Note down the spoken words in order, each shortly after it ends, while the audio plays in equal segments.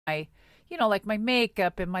my, like my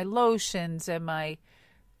makeup and my lotions and my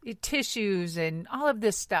tissues and all of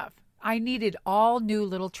this stuff. I needed all new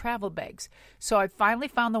little travel bags. So I finally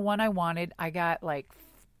found the one I wanted. I got like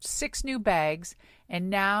 6 new bags, and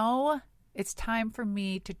now it's time for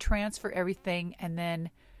me to transfer everything and then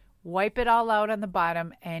wipe it all out on the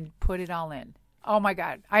bottom and put it all in. Oh my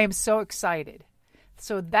God, I am so excited.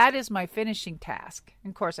 So that is my finishing task.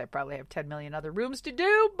 Of course, I probably have 10 million other rooms to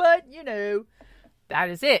do, but that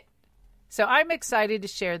is it. So I'm excited to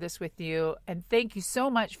share this with you, and thank you so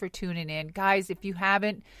much for tuning in. Guys, if you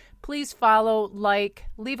haven't, please follow,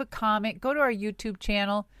 leave a comment, go to our YouTube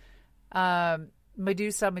channel,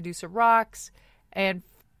 Medusa Rocks, and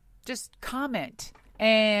just comment.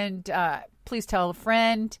 And please tell a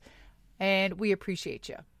friend, and we appreciate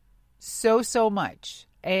you so, so much.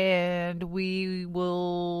 And we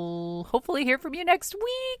will hopefully hear from you next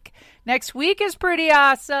week. Next week is pretty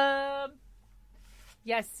awesome.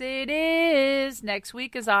 Yes, it is. Next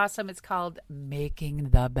week is awesome. It's called Making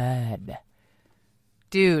the Bed.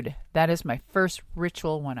 Dude, that is my first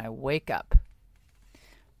ritual when I wake up.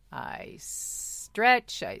 I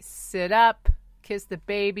stretch, I sit up, kiss the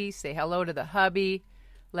baby, say hello to the hubby,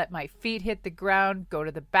 let my feet hit the ground, go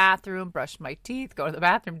to the bathroom, brush my teeth, go to the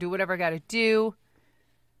bathroom, do whatever I got to do,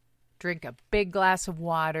 drink a big glass of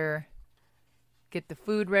water, get the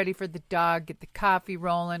food ready for the dog, get the coffee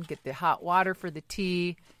rolling, get the hot water for the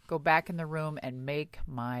tea, go back in the room and make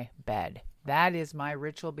my bed. That is my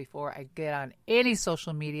ritual before I get on any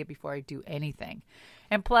social media, before I do anything.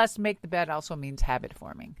 And plus, make the bed also means habit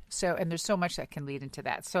forming. So, and there's so much that can lead into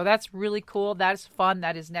that. So that's really cool. That's fun.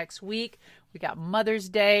 That is next week. We got Mother's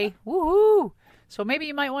Day. Woohoo! So maybe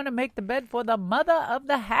you might want to make the bed for the mother of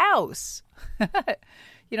the house.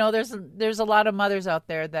 There's a lot of mothers out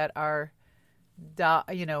there that are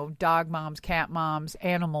dog moms, cat moms,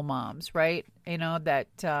 animal moms, right?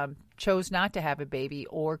 That chose not to have a baby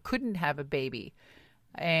or couldn't have a baby.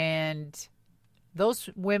 And those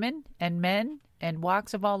women and men and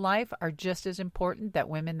walks of all life are just as important that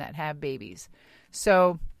women that have babies.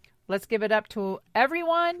 So let's give it up to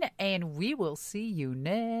everyone, and we will see you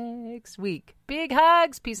next week. Big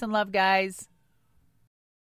hugs. Peace and love, guys.